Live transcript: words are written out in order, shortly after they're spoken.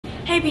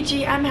Hey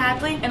BG, I'm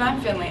Hadley. And I'm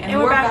Finley, and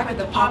we're back with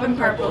the Poppin'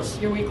 Purples,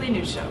 your weekly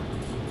news show.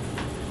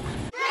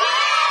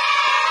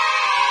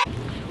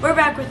 We're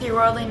back with your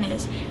worldly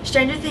news.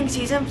 Stranger Things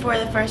Season 4,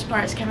 the first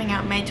part, is coming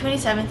out May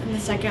 27th and the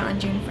second on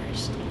June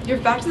 1st. Your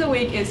fact of the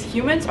week is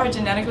humans are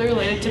genetically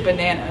related to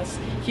bananas.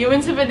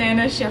 Humans and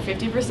bananas share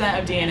 50%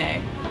 of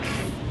DNA.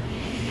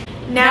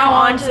 Now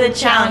on to the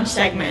challenge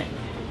segment.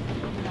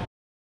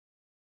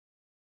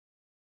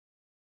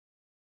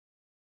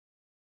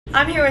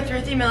 I'm here with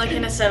Ruthie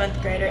Milliken, a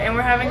 7th grader, and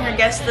we're having her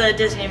guess the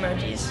Disney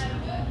emojis.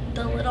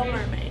 The Little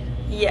Mermaid.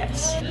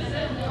 Yes.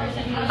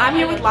 I'm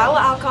here with Lila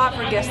Alcott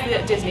for Guess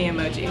the Disney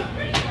Emoji.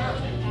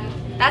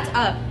 That's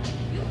up.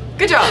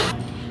 Good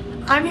job!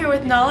 I'm here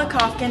with Nala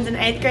Kofkins, an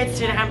 8th grade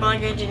student at Bowling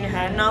Green Junior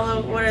High.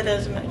 Nala, what are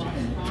those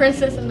emojis?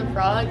 Princess and the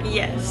Frog.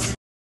 Yes.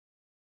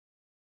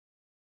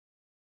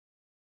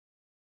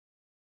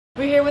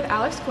 We're here with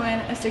Alex Quinn,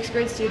 a 6th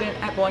grade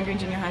student at Bowling Green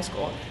Junior High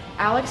School.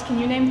 Alex, can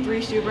you name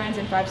 3 shoe brands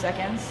in 5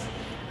 seconds?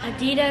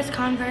 Adidas,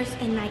 Converse,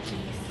 and Nikes.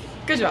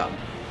 Good job.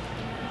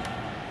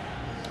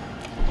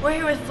 We're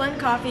here with Flynn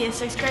Coffey, a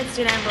 6th grade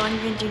student at Bowling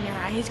Green Junior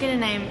High. He's going to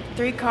name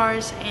 3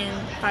 cars in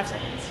 5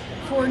 seconds.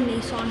 Ford,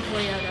 Nissan,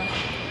 Toyota.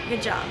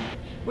 Good job.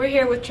 We're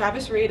here with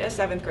Travis Reed, a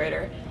 7th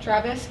grader.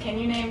 Travis, can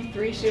you name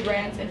 3 shoe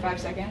brands in 5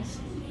 seconds?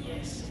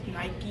 Yes,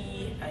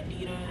 Nike,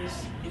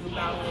 Adidas, New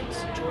Balance,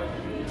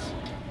 Jordans.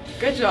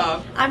 Good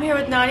job. I'm here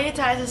with Nadia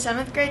Ties, a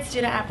 7th grade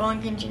student at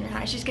Bowling Green Junior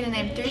High. She's going to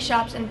name 3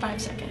 shops in 5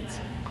 seconds.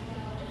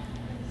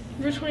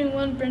 Route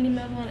 21, Brandy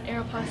Melville, and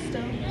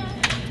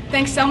Aeropostale.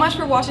 Thanks so much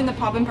for watching the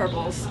Poppin'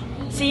 Purples.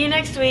 See you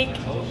next week.